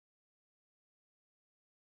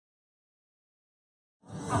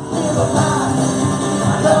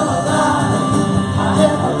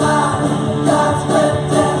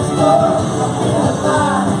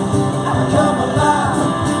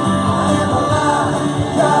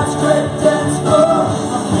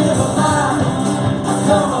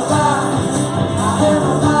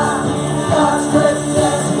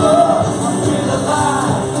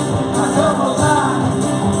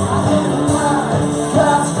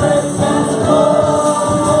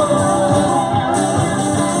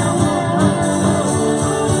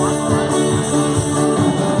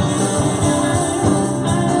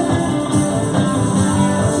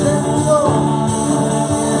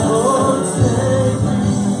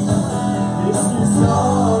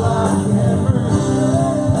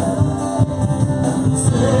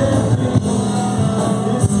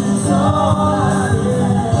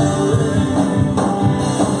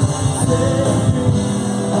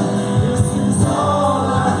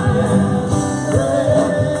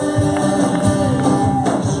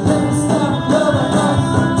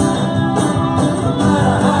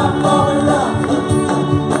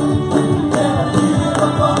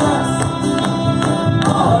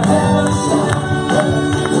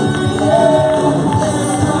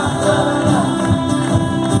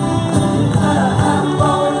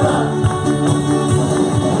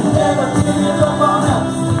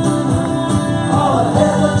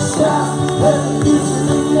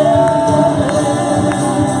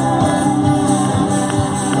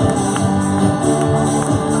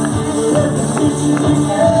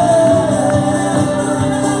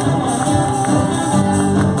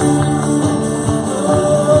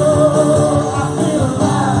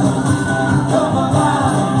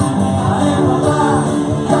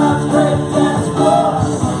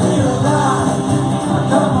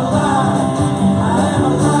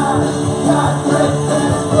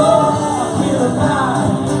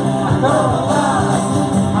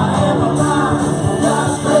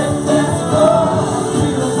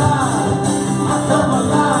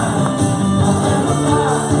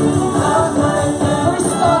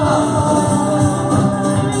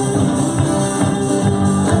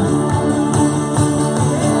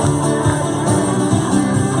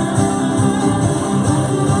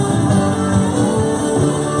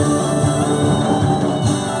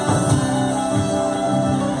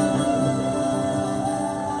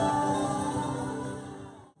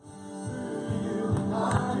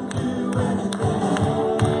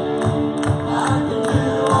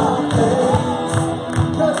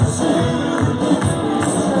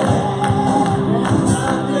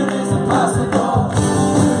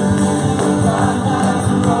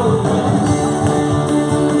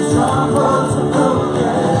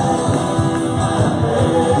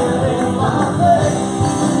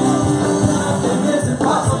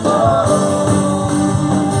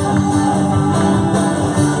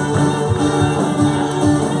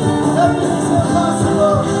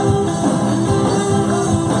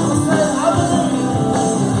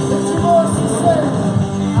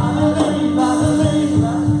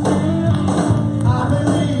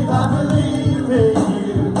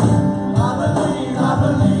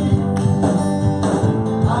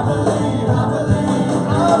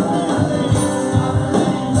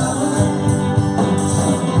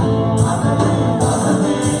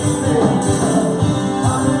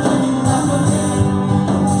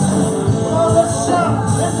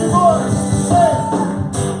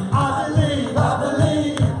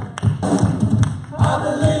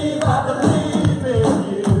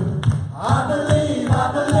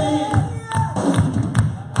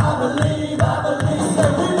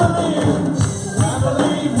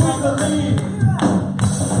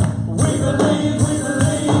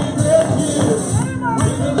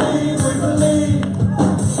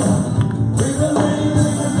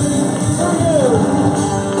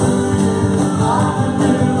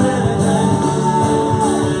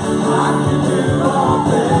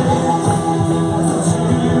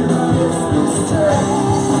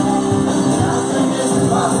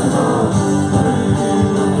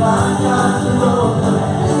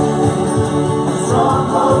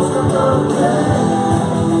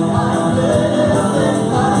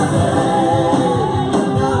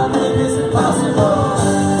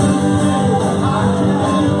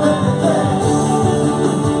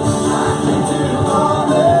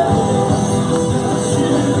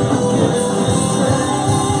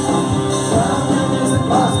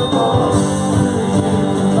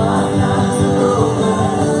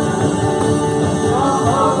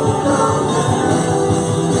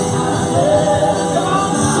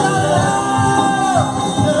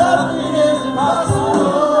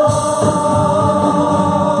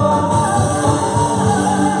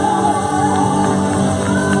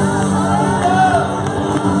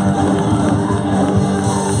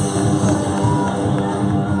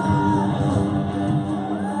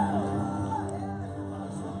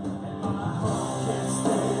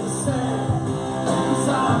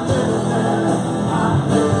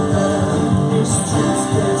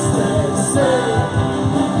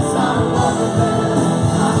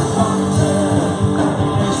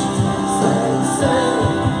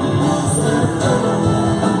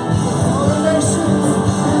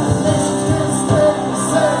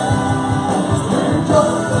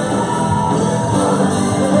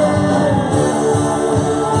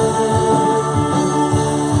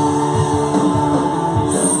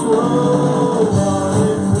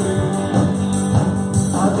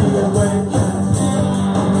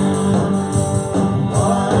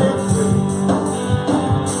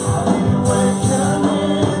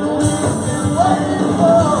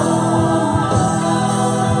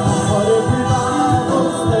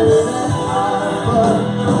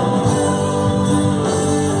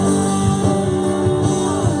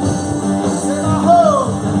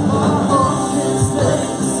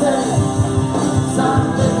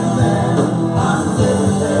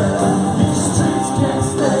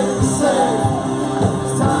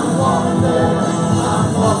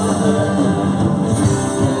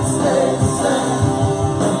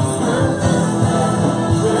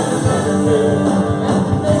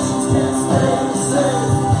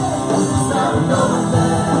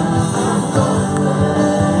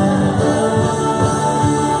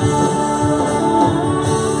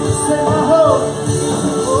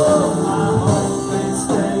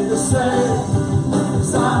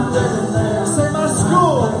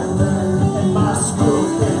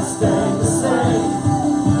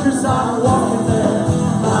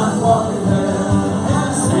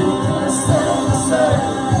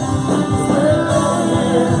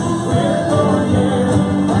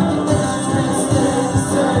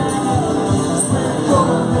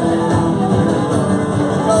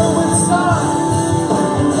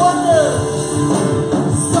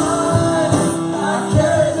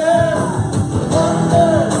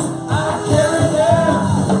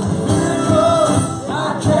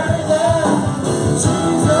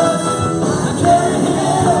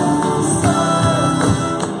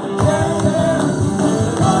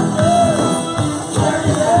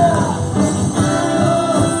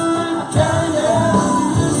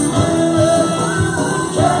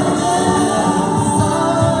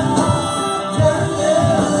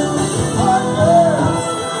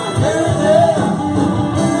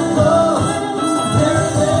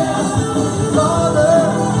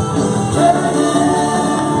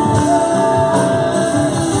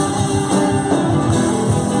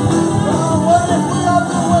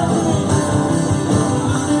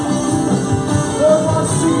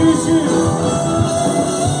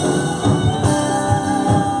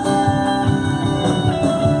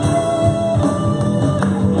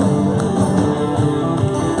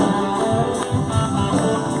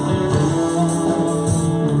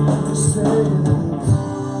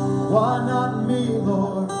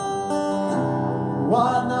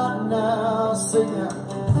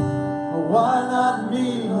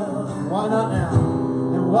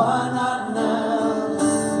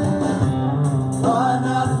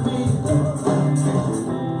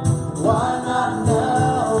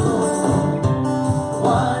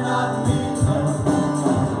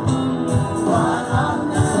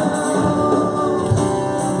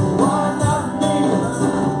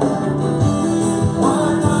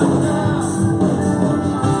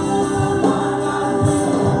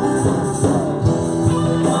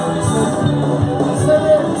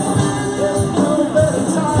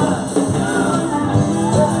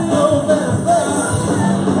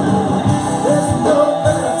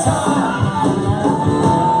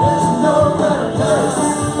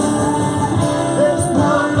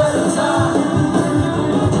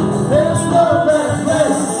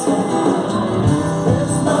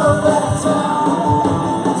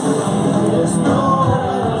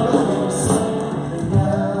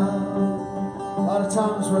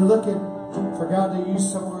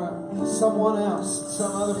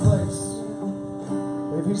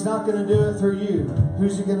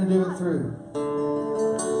Who's he going to do it through?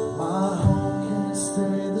 My home can't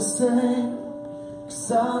stay the same,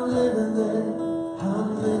 'cause I'm living there,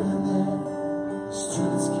 I'm living there. The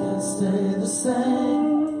streets can't stay the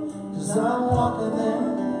same, 'cause I'm walking there,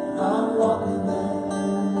 I'm walking there.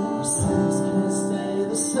 Our cities can't stay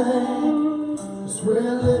the same, 'cause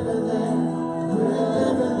we're living there, we're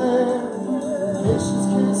living there. Nations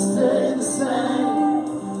can't stay the same,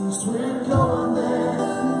 'cause we're going there.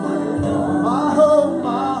 My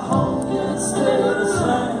home can't stay the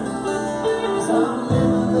same, 'cause I'm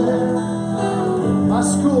living there. My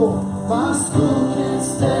school can't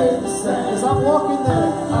stay the same, 'cause I'm walking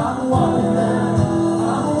there, I'm walking there,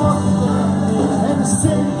 I'm walking there.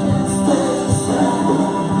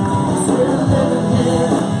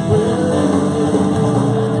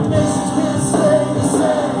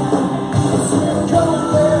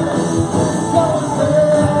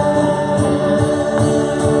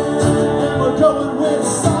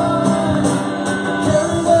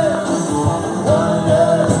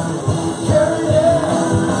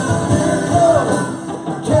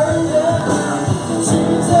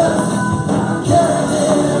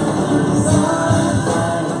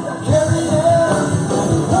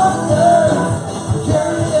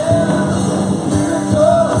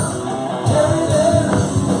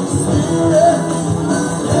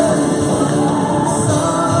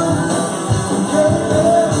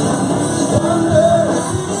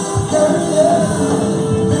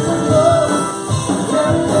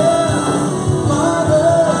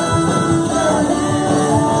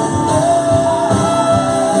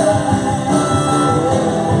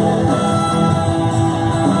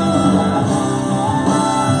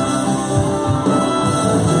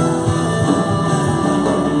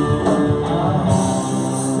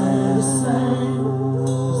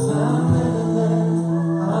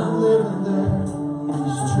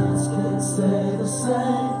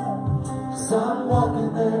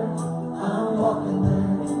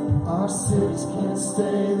 cities can't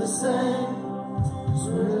stay the same. 'Cause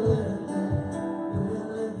we're living there, we're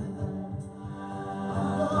living there.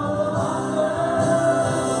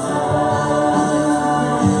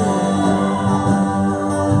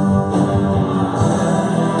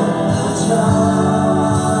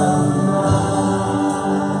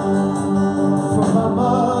 From my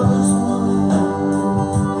mother's womb,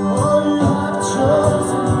 oh, you have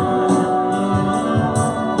chosen me.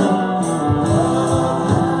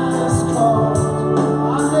 Love has called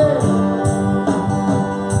my name.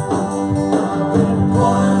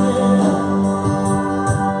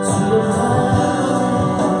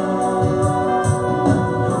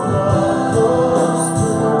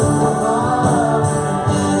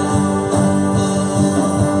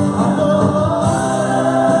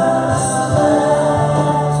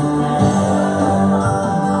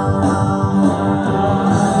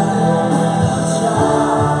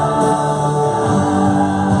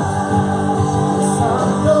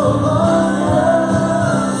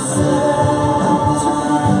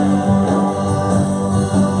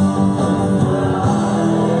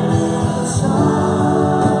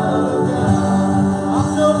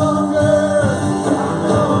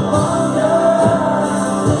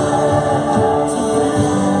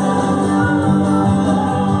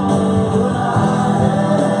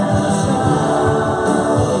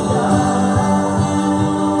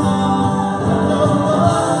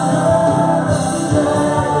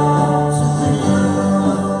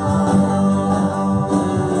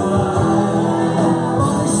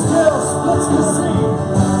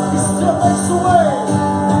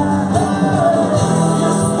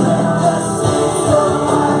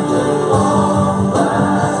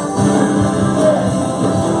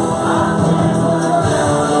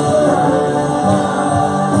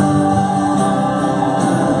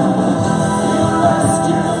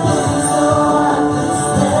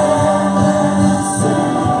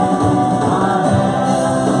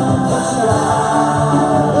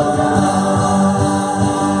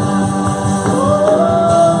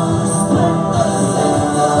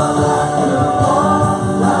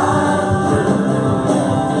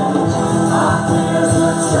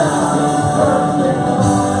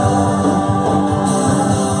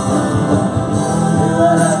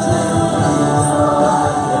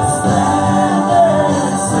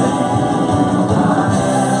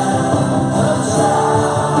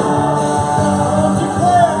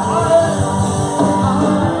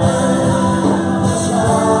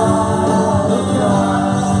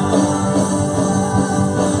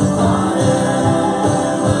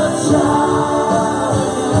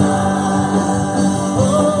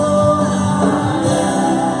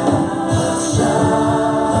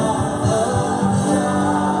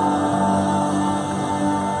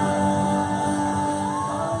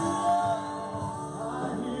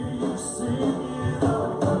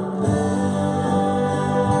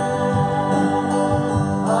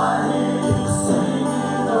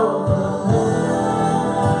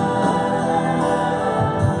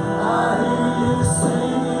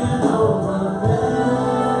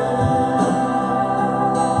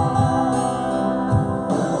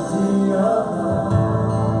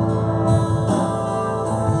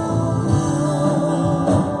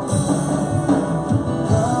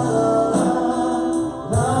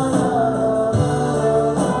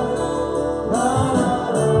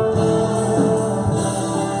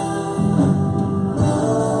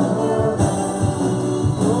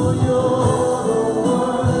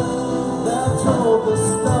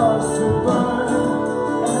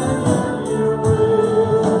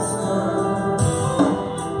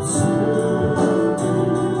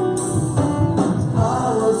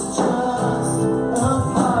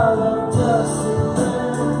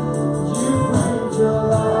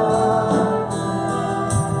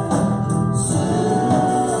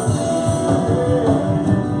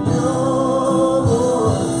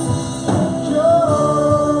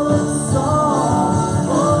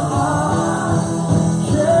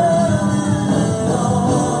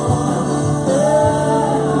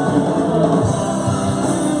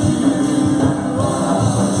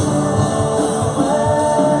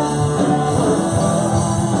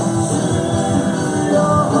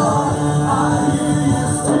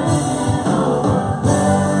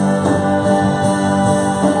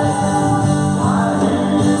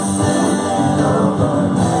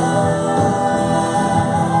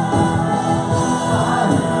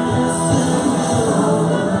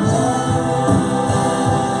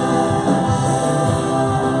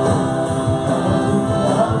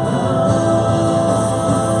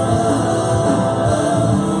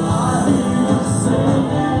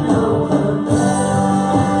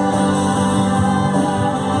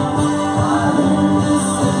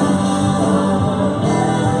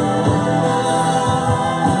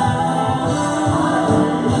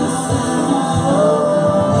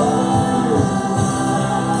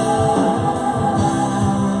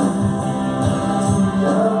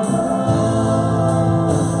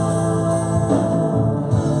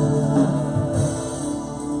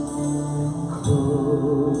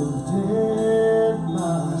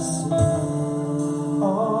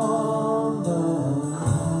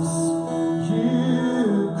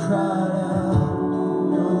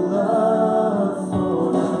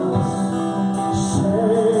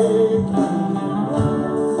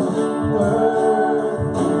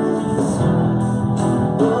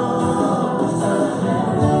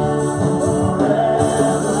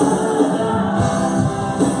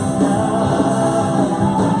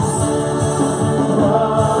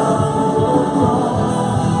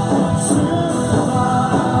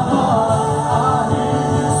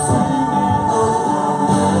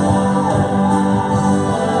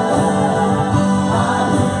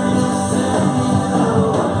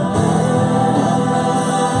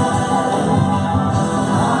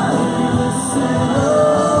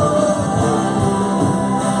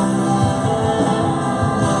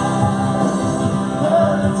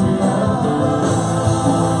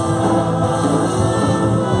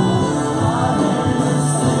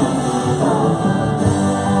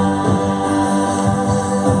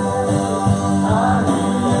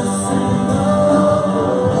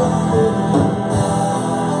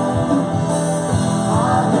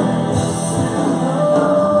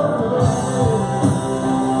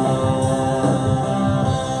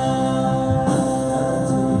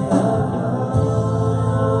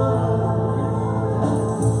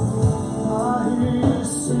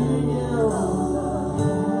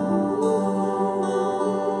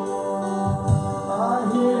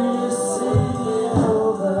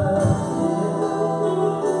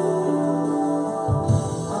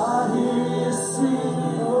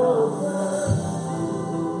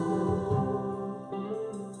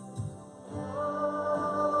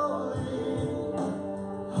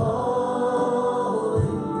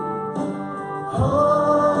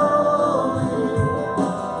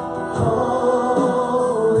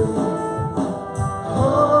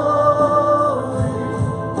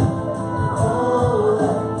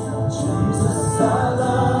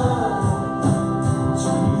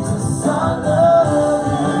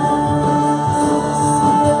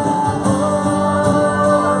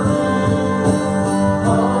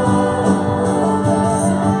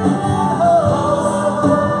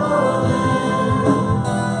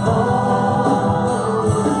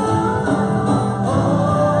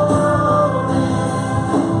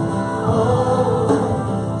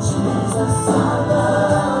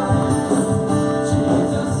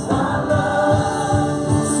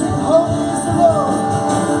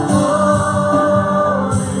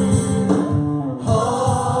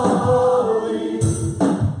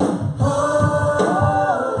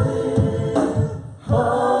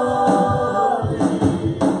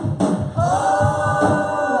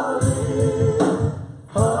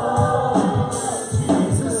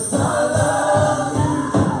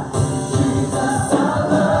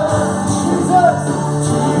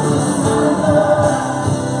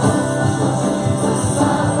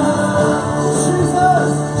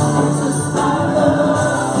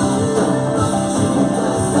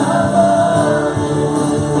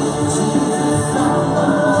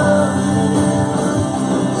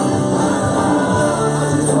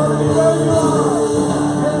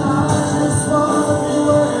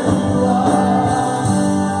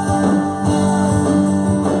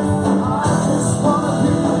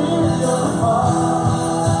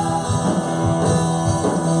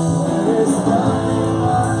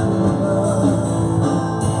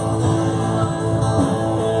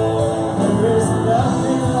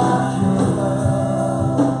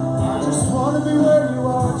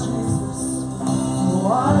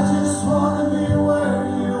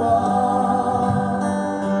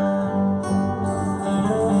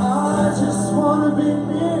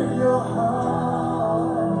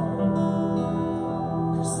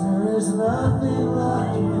 is nothing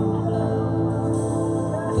like you.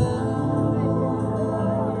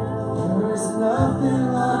 There is nothing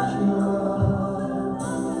like you.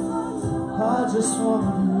 I just want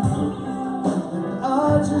to be, and I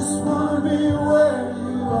just want to be where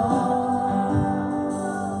you are.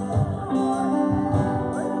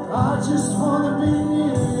 I just want to be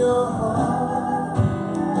near your heart.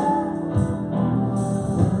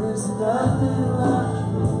 There is nothing like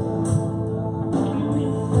you.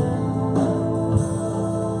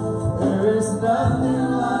 There is nothing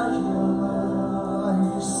like your love.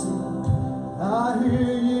 I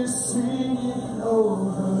hear you singing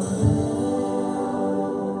over me.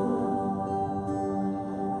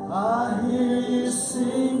 I hear you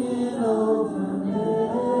singing over me.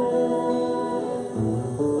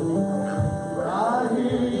 I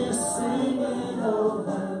hear you singing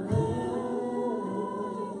over me.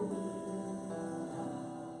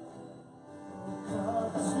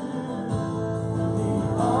 Come to the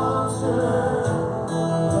altar.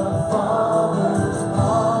 The Father's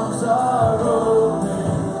arms are open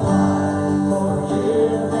wide.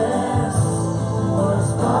 Forgiveness was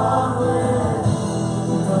bought with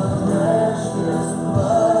the precious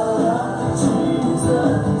blood.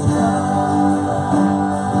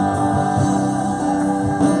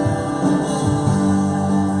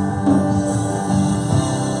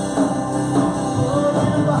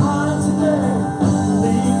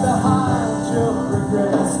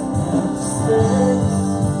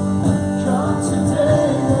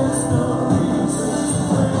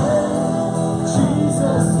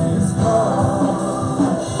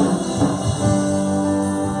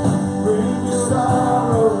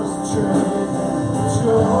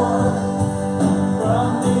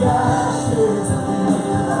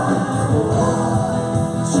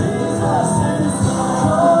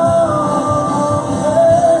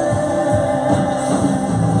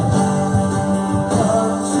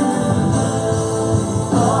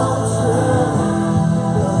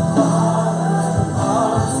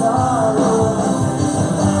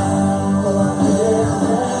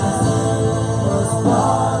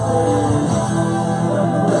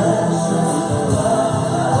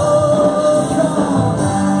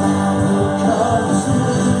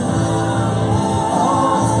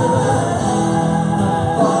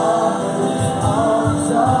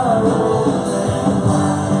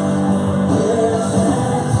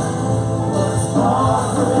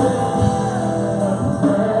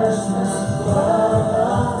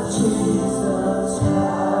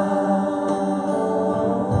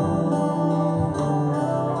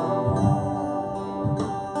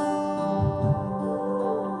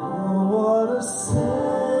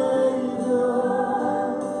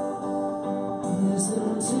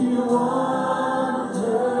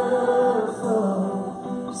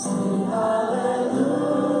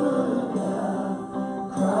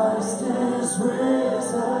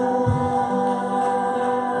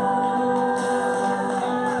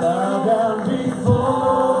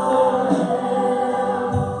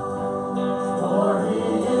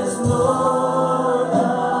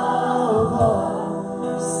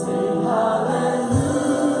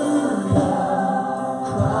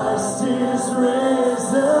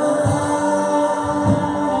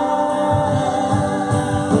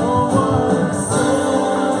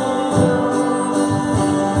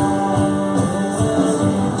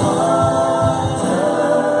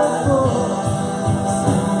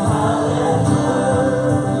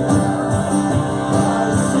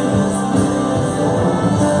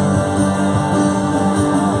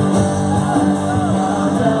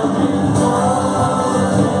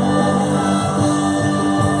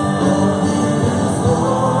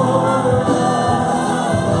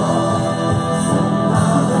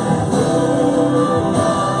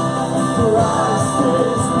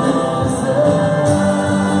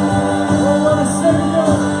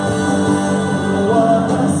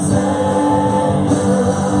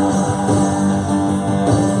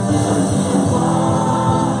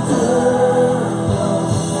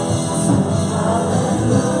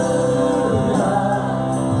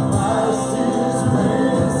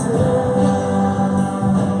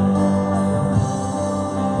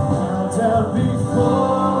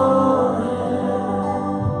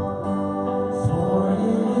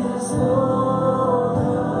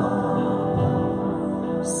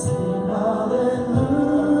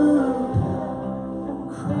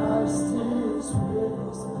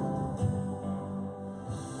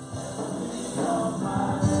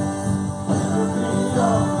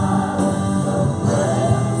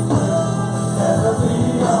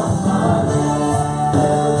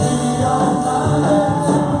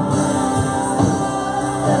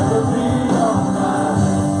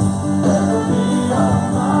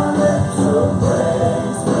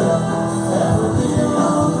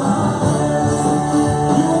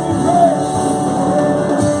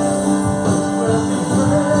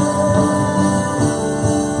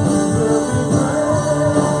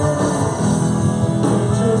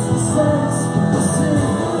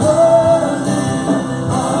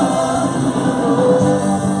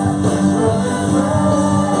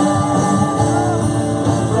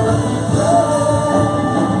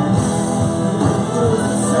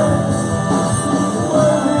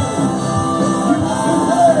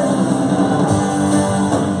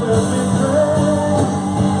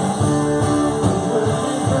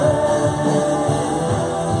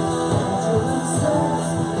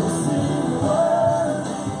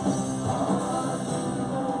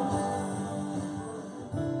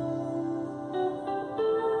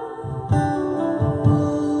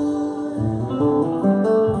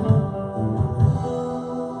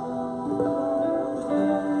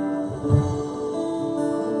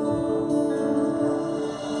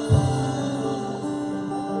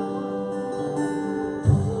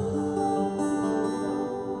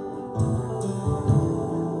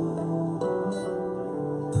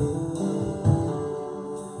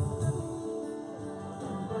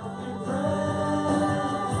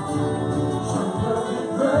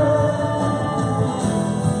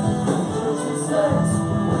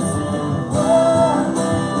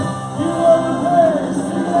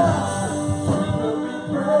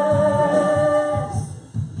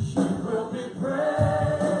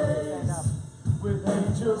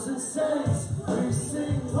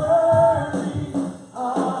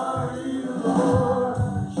 Lord,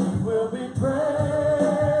 she will be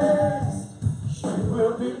praised. She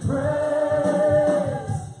will be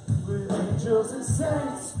praised. With angels and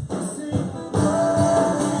saints who sing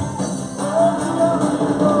worthy,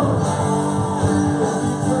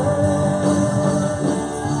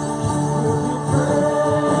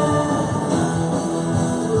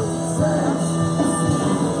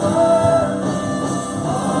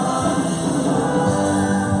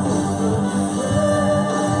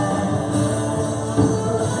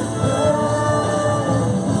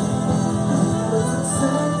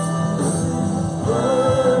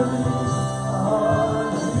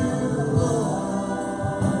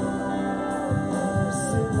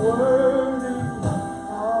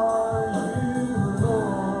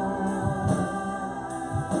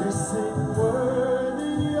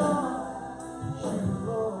 worthy of the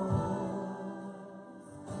Lord.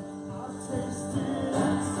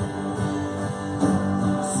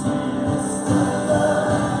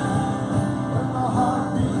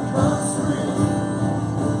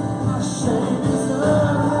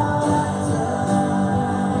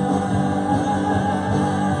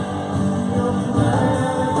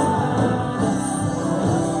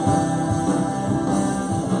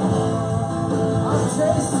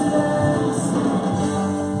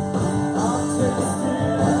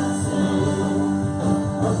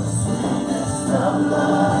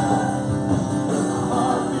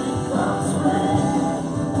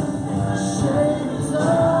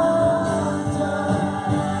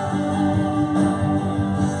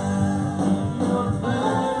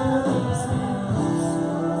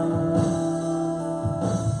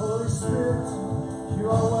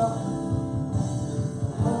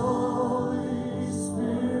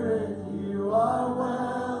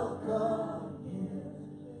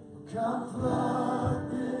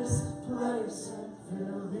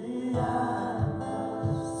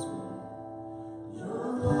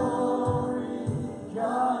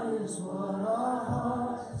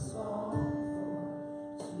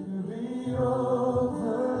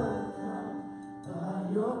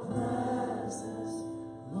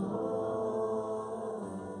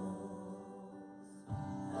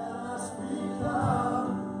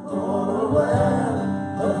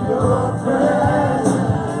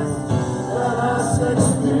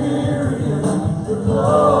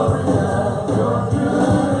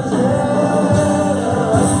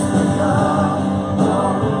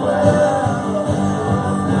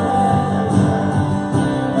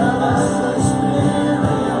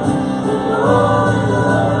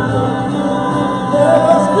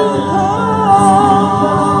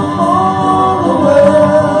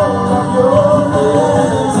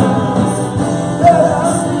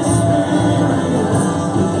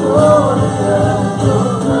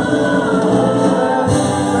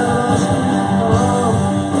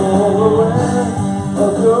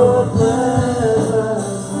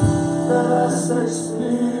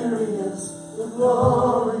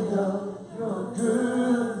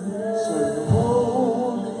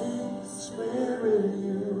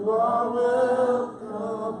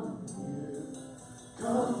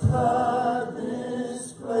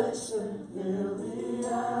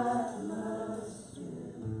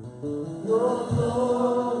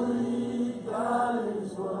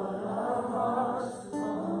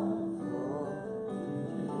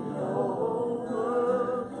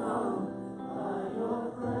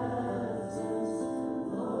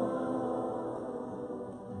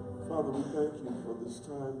 Father, we thank you for this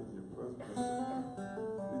time in your presence.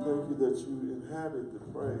 We thank you that you inhabit the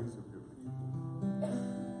praise of your people.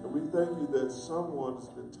 And we thank you that someone has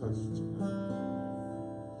been touched tonight.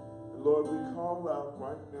 And Lord, we call out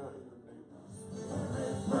right now in the name of Jesus.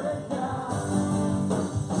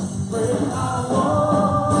 Break out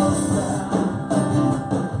walls down.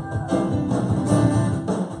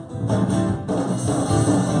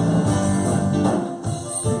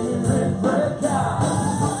 Spirit, break out.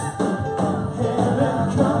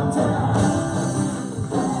 Heaven, come down.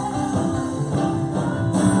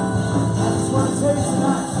 I just want to tell you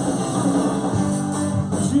tonight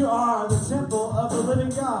that you are the temple of the living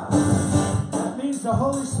God. That means the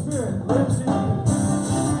Holy Spirit lives in you.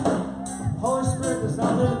 Holy Spirit does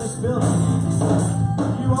not live in this building.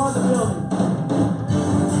 You are the building.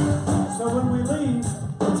 So when we leave,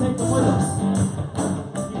 we take them with us.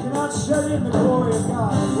 You cannot shut in the glory of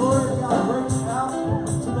God. The glory of God breaks out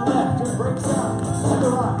to the left. It breaks out to the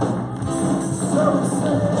right. So we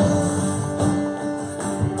say,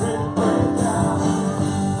 Spirit, break out.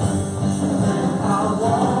 Break our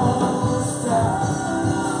walls down.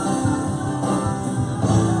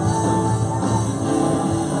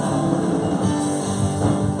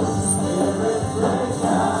 Spirit, break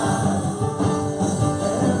out.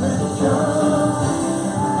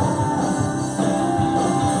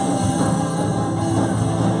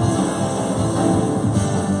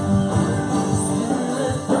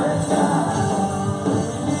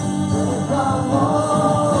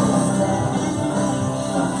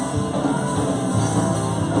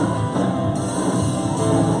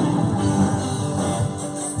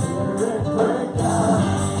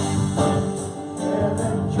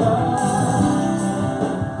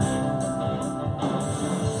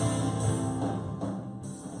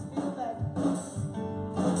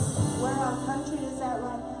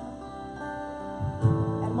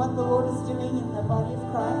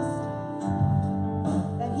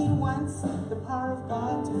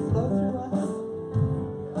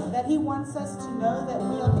 He wants us to know that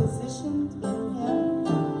we are positioned in Him,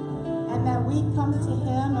 and that we come to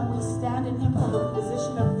Him and we stand in Him from a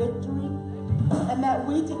position of victory, and that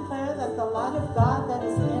we declare that the light of God that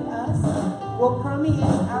is in us will permeate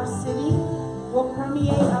our city, will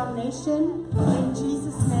permeate our nation in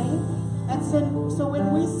Jesus' name. And so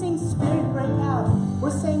when we sing Spirit Break Out,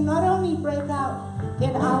 we're saying not only break out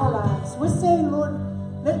in our lives, we're saying, Lord,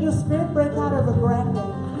 let your Spirit break out over Grande.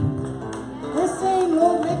 We're saying,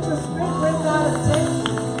 Lord, let your Spirit break out of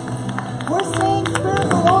Texas. We're saying, Spirit of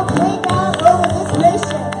the Lord, break out over this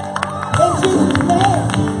nation in Jesus'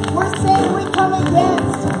 name. We're saying we come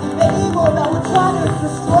against the evil that would try to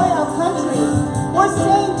destroy our country. We're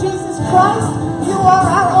saying, Jesus Christ, you are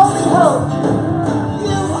our only hope.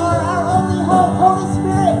 You are our only hope, Holy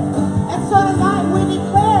Spirit. And so tonight we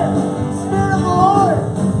declare, Spirit of the Lord,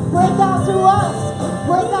 break out through us.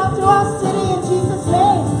 Break out through our city in Jesus'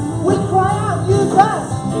 name. We cry out, use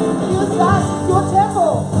us. Use us, your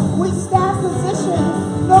temple. We stand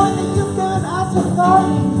positioned, knowing that you've given us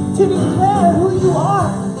authority to declare who you are.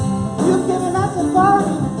 You've given us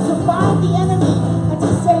authority to bind the enemy and to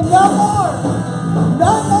say no more.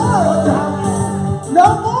 No more over our land. No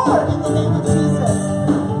more in the name of Jesus.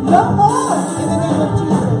 No more in the name of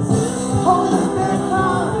Jesus. Holy Spirit,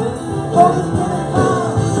 come. Holy Spirit, come.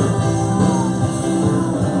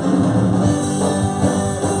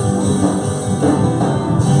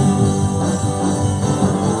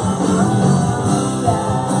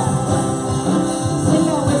 Sing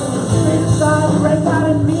that with me. Spirit of God, break out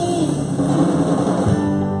in me.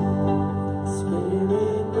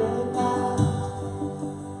 Spirit,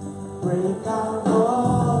 break out,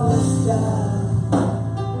 walls down.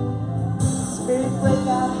 Spirit, break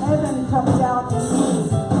out, heaven come down in me.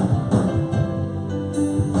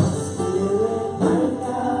 Spirit, break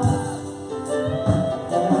out,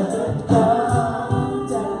 heaven come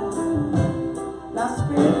down. Now,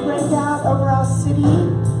 Spirit, break out over our city.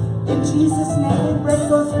 In Jesus' name, break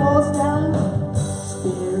those walls down.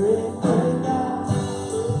 Spirit, break out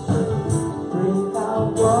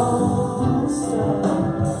walls down.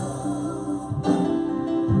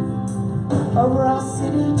 Over our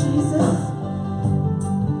city, Jesus.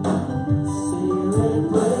 Spirit,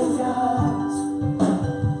 break out.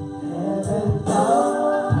 Heaven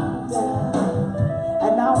come down.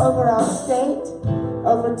 And now over our state,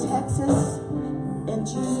 over Texas, in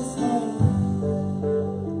Jesus' name.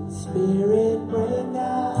 Spirit, break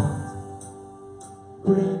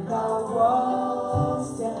our walls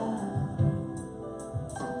down.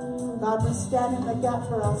 God, we stand in the gap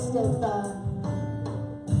for our state, God.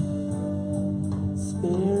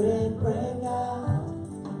 Spirit, break out,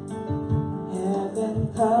 heaven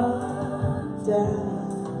come down.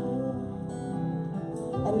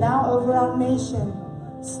 And now over our nation,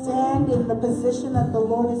 stand in the position that the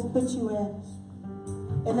Lord has put you in.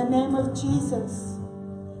 In the name of Jesus,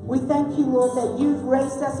 we thank you, Lord, that you've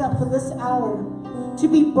raised us up for this hour to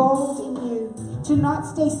be bold in you, to not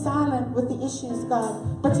stay silent with the issues,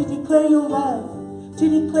 God, but to declare your love, to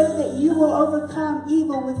declare that you will overcome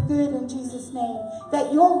evil with good in Jesus' name,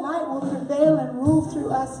 that your light will prevail and rule through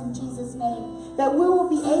us in Jesus' name, that we will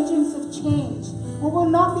be agents of change. We will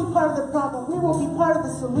not be part of the problem. We will be part of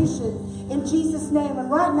the solution in Jesus' name. And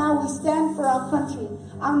right now we stand for our country,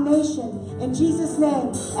 our nation, in Jesus'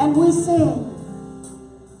 name, and we sing,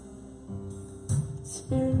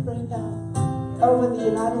 Spirit, break out over the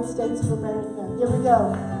United States of America. Here we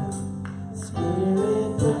go.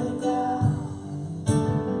 Spirit,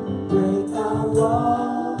 break our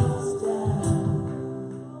walls down.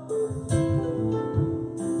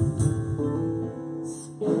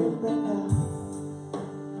 Spirit, break out.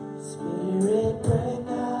 Spirit, break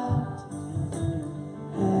out.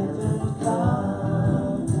 Heaven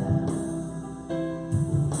come down.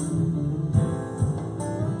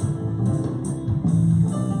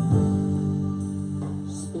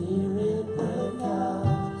 Spirit, break out.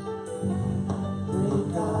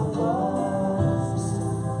 Break our walls.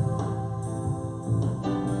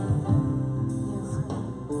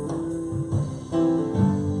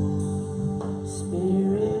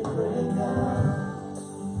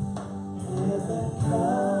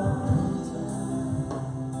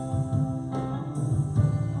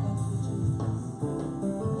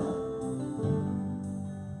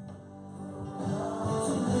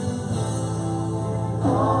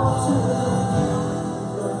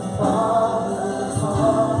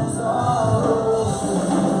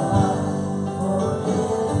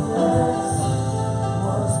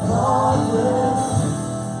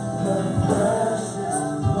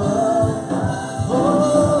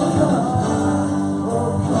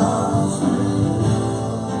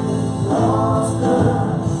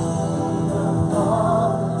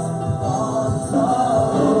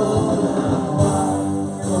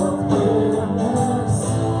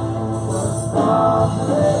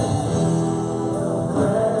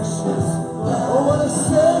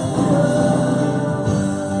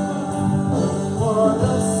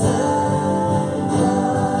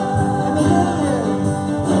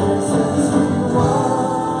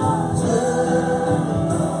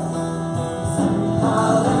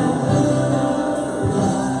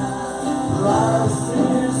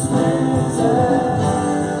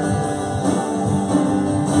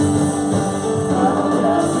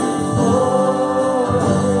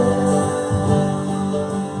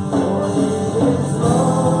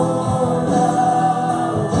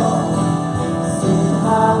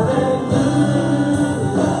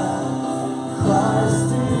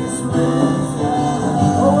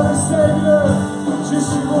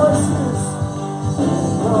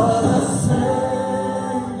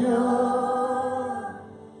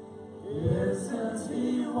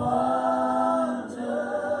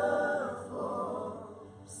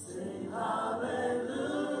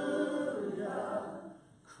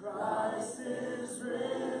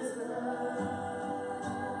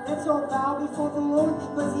 And so bow before the Lord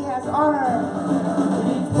because he has honor.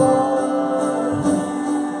 Before